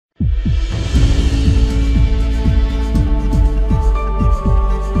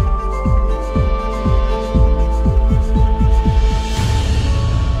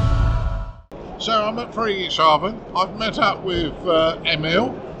I'm at Friedrichshafen. I've met up with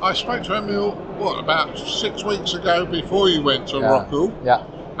Emil. I spoke to Emil, about 6 weeks ago before you went to Rockall. Yeah.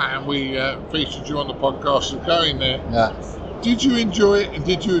 And we featured you on the podcast of going there. Yeah. Did you enjoy it and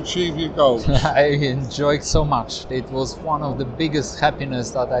did you achieve your goals? I enjoyed so much. It was one of the biggest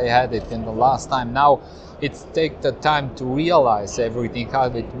happiness that I had it in the last time. Now it takes the time to realize everything how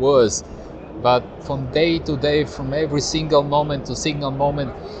it was. But from day to day, from every single moment to single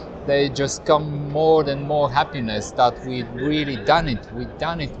moment, they just come more and more happiness that we really done it. We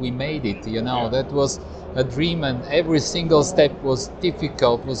done it. We made it. That was a dream, and every single step was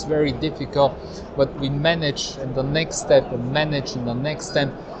difficult. Was very difficult, but we managed. And the next step, and manage in the next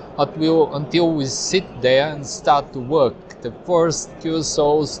step, until we sit there and start to work. The first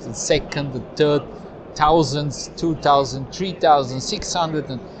QSOs, the second, the third, thousands, 2,000, 3,000, 600,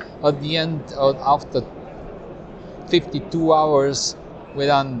 and at the end, after 52 hours, we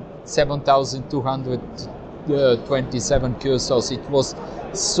done 7,227 QSOs. It was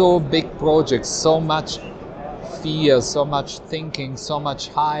so big project, so much fear, so much thinking, so much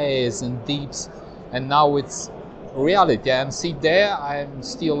highs and deeps, and now it's reality. I'm still there. I'm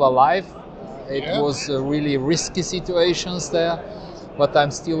still alive. It was really risky situations there, but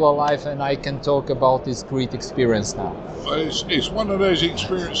I'm still alive, and I can talk about this great experience now. It's one of those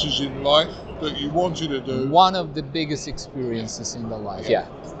experiences in life that you wanted to do. One of the biggest experiences in the life, yeah.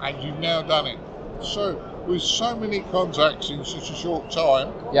 And you've now done it. So, with so many contacts in such a short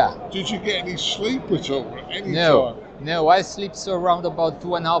time, did you get any sleep at all? No, I sleep around about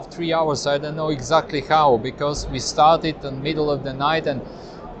 2.5, 3 hours. I don't know exactly how, because we started in the middle of the night, and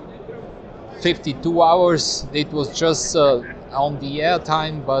 52 hours, it was just on the air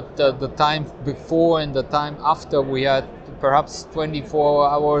time, but the time before and the time after, we had perhaps 24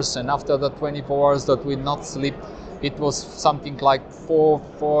 hours, and after the 24 hours that we not sleep, it was something like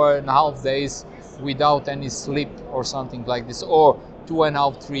 4.5 days without any sleep or something like this, or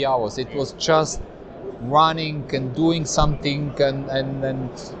 2.5, 3 hours. It was just running and doing something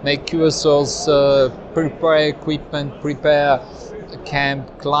and make QSOs, prepare equipment, prepare camp,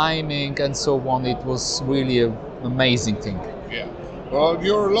 climbing and so on. It was really an amazing thing. Yeah. Well,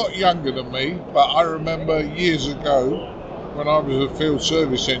 you're a lot younger than me, but I remember years ago when I was a field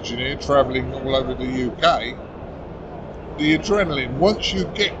service engineer travelling all over the UK, the adrenaline, once you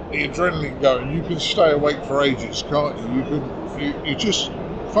get the adrenaline going, you can stay awake for ages, can't you? You just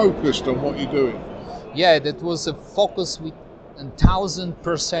focused on what you're doing. Yeah, that was a focus with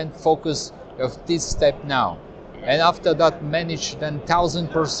 1,000% focus of this step now. And after that, managed then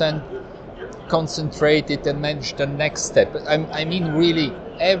 1,000% concentrated and managed the next step. I mean, really,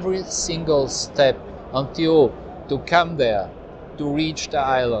 every single step until to come there, to reach the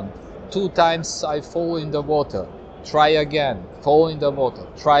island. 2 times I fall in the water, try again, fall in the water,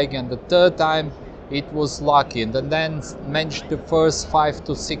 try again. The 3rd time it was lucky, and then managed the first 5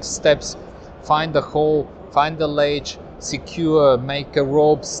 to 6 steps, find the hole, find the ledge, secure, make a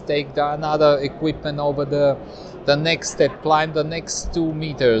ropes, take another equipment over there. The next step, climb the next 2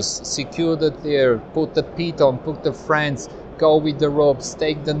 meters, secure it there, put the piton, put the friends, go with the ropes,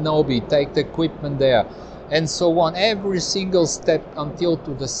 take the Nobi, take the equipment there, and so on. Every single step until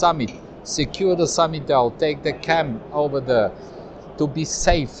to the summit. Secure the summit down, take the camp over there to be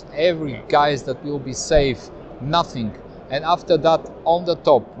safe. Every guys that will be safe, nothing. And after that, on the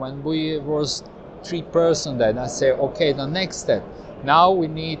top, when we was 3 persons then, I say, okay, the next step. Now we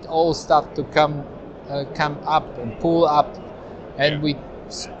need all stuff to come up and pull up, and we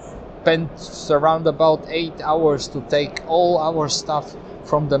spent around about 8 hours to take all our stuff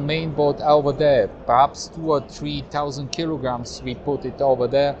from the main boat over there. Perhaps 2,000 or 3,000 kilograms we put it over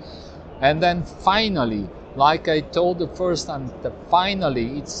there, and then finally, like I told the first time,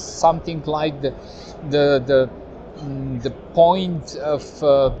 finally it's something like the point of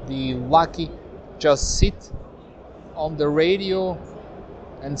the lucky. Just sit on the radio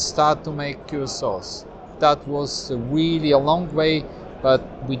and start to make QSOs. That was really a long way, but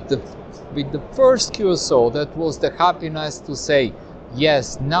with the first QSO, that was the happiness to say,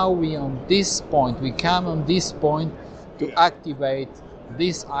 yes, now we on this point, we come on this point to activate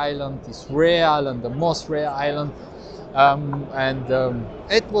this island, this rare island, the most rare island,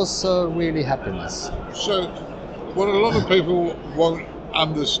 it was really happiness. So, what a lot of people won't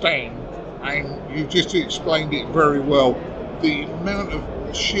understand, and you just explained it very well, the amount of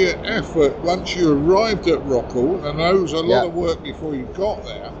sheer effort once you arrived at Rockall, and there was a lot of work before you got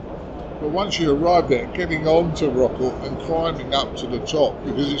there, but once you arrived there, getting on to Rockall and climbing up to the top,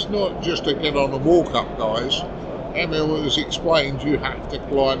 because it's not just to get on a walk up, guys. Emil has explained you have to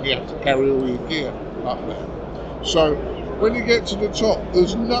climb, you have to carry all your gear up there. So when you get to the top,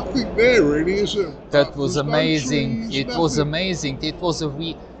 there's nothing there really, is there? That was There's no amazing. trees, It was nothing. amazing. It was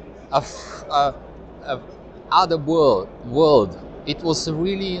a other world. It was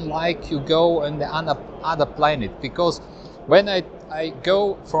really like you go on the other planet, because when I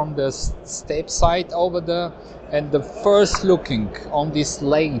go from the step side over there and the first looking on this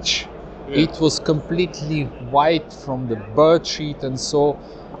lake, it was completely white from the bird sheet, and so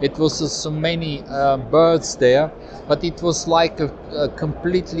it was so many birds there, but it was like a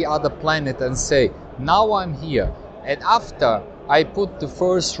completely other planet. And say, now I'm here, and after I put the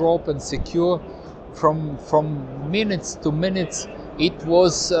first rope and secure, from minutes to minutes, it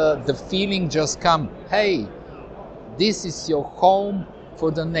was the feeling just come, hey, this is your home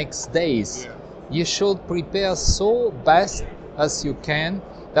for the next days. You should prepare so best as you can,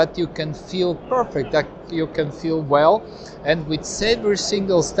 that you can feel perfect, that you can feel well. And with every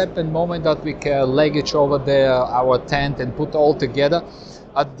single step and moment that we can luggage over there, our tent, and put all together,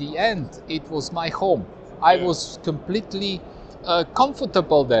 at the end it was my home. I was completely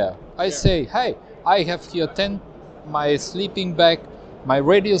comfortable there. I say, hey, I have here tent, my sleeping bag, my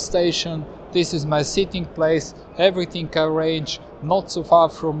radio station, this is my sitting place, everything arranged, not so far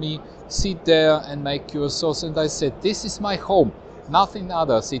from me, sit there and make your sauce. And I said, this is my home, nothing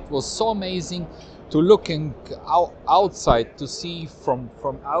others. It was so amazing to looking outside, to see from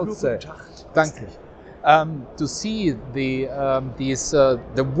outside. Thank you. To see the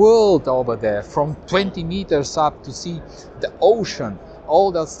world over there from 20 meters up, to see the ocean,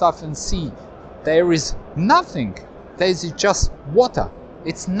 all that stuff, and see there is nothing. There is just water.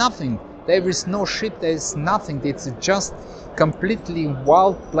 It's nothing. There is no ship. There is nothing. It's just completely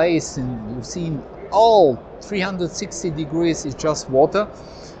wild place, and you've seen all 360 degrees is just water.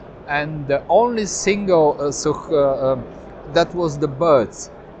 And the only single that was the birds,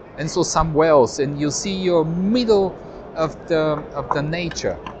 and so some whales, and you see you're middle of the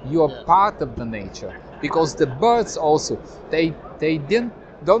nature. You are part of the nature, because the birds also they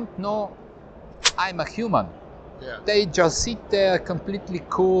don't know I'm a human. They just sit there completely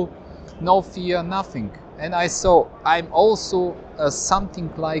cool, no fear, nothing. And I saw I'm also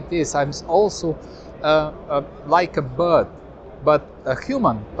something like this. I'm also like a bird, but a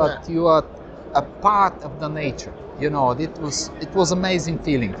human. But you are a part of the nature. You know, it was amazing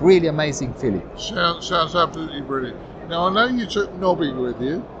feeling, really amazing feeling. Sounds absolutely brilliant. Now, I know you took Nobby with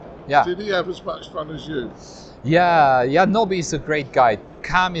you. Yeah. Did he have as much fun as you? Yeah, Nobby is a great guy.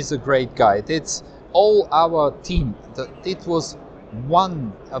 Cam is a great guy. It's all our team. It was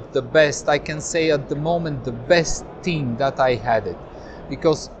one of the best, I can say at the moment, the best team that I had it.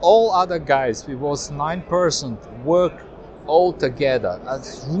 Because all other guys, we was 9% work all together.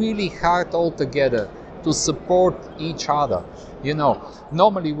 It's really hard all together to support each other. You know,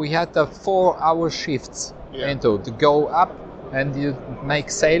 normally we had 4-hour shifts and to go up and you make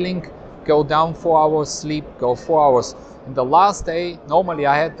sailing, go down 4 hours, sleep, go 4 hours. And the last day, normally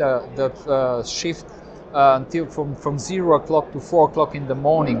I had the shift until from 0 o'clock to 4 o'clock in the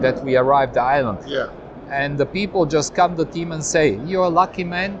morning that we arrived the island. And the people just come to the team and say, you're a lucky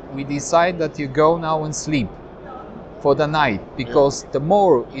man, we decide that you go now and sleep for the night, because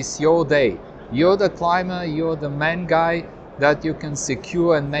tomorrow is your day. You're the climber, you're the main guy that you can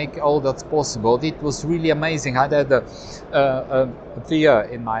secure and make all that's possible. It was really amazing. I had a tear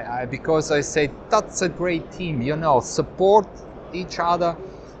in my eye, because I said, that's a great team, you know, support each other.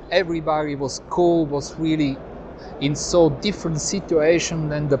 Everybody was cool, was really in so different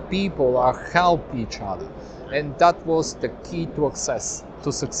situation, and the people are help each other. And that was the key to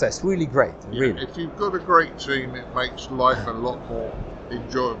success. Really great, really. If you've got a great team, it makes life a lot more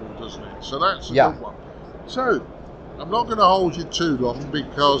enjoyable, doesn't it? So that's a good one. So I'm not going to hold you too long,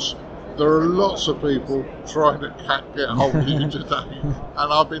 because there are lots of people trying to get hold of you today,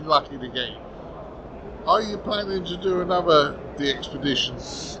 and I've been lucky to get you. Are you planning to do another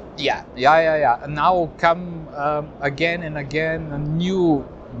Dxpediation? Yeah. Now come again and again, new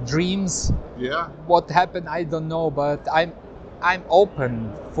dreams. What happened, I don't know, but I'm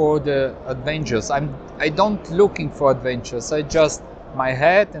open for the adventures. I don't looking for adventures. I just, my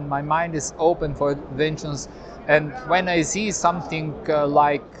head and my mind is open for adventures. And when I see something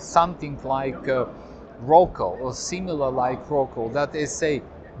like Rockall or similar like Rockall, that they say,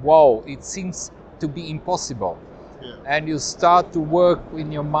 wow, it seems to be impossible. And you start to work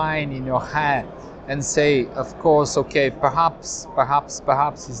in your mind, in your head, and say, of course, okay, perhaps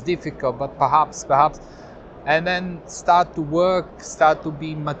it's difficult, but perhaps, and then start to work, start to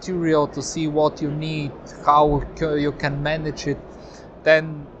be material to see what you need, how you can manage it.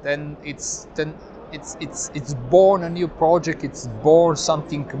 Then it's born a new project, it's born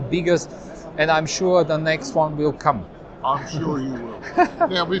something bigger, and I'm sure the next one will come. I'm sure you will.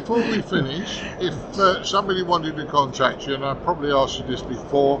 Now, before we finish, if somebody wanted to contact you, and I probably asked you this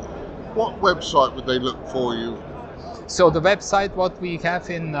before, what website would they look for you? So the website what we have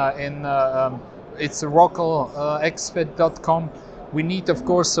it's Rockall Dxpediation.com. We need, of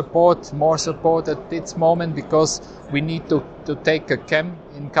course, more support at this moment, because we need to take a camp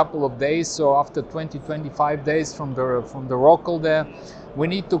in a couple of days. So after 20-25 days from the Rockall there, we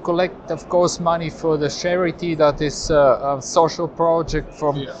need to collect, of course, money for the charity that is a social project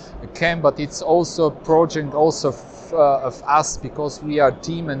from the camp, but it's also a project also of us, because we are a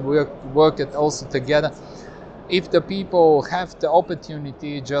team and we work it also together. If the people have the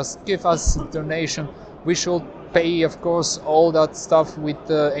opportunity, just give us a donation. We should pay, of course, all that stuff with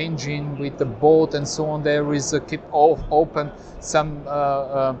the engine, with the boat and so on. There is a keep open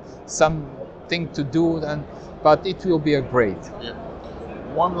something to do, but it will be a great. Yeah.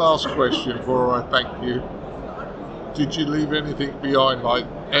 One last question before I thank you. Did you leave anything behind, like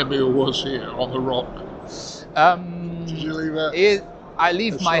Emil was here on the rock? Did you leave that? I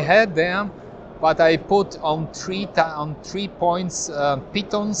leave my head there, but I put on 3 points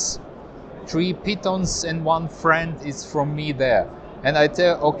pitons. 3 pitons and 1 friend is from me there. And I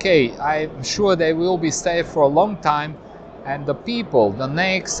tell, okay, I'm sure they will be stay for a long time, and the people, the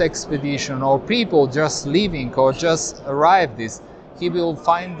next expedition, or people just leaving or just arrive this, he will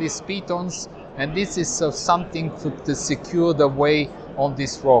find these pitons, and this is something to secure the way on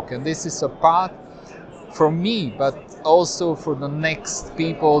this rock. And this is a part for me, but also for the next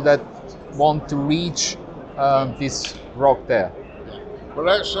people that want to reach this rock there. Well,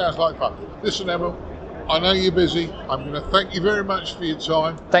 that sounds like fun. Listen, Emil, I know you're busy. I'm going to thank you very much for your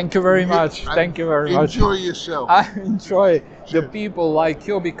time. Thank you very much. Thank you very much. Enjoy yourself. I enjoy the people like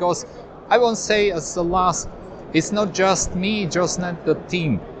you, because I won't say as the last, it's not just me, just not the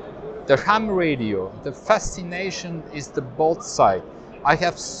team. The ham radio, the fascination is the both side. I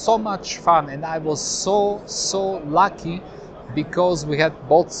have so much fun, and I was so lucky, because we had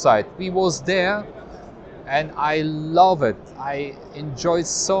both sides. We was there, and I love it. I enjoyed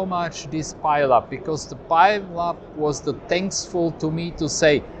so much this pile-up, because the pile-up was the thankful to me to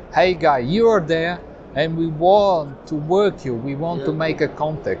say, hey guy, you are there, and we want to work you, we want to make a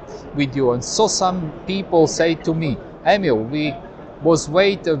contact with you. And so some people say to me, Emil, we was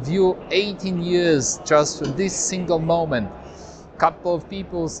wait of you 18 years just for this single moment. Couple of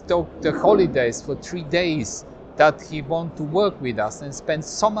people took the holidays for 3 days that he want to work with us and spend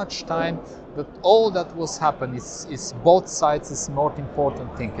so much time, that all that was happening is both sides is more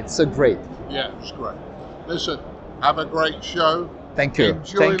important thing. It's a great. Yeah, it's great. Listen, have a great show. Thank you.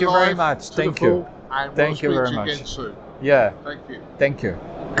 Enjoy Thank you very life much. to Thank the you. full, and Thank we'll you very speak to much. again soon. Yeah. Thank you. Thank you.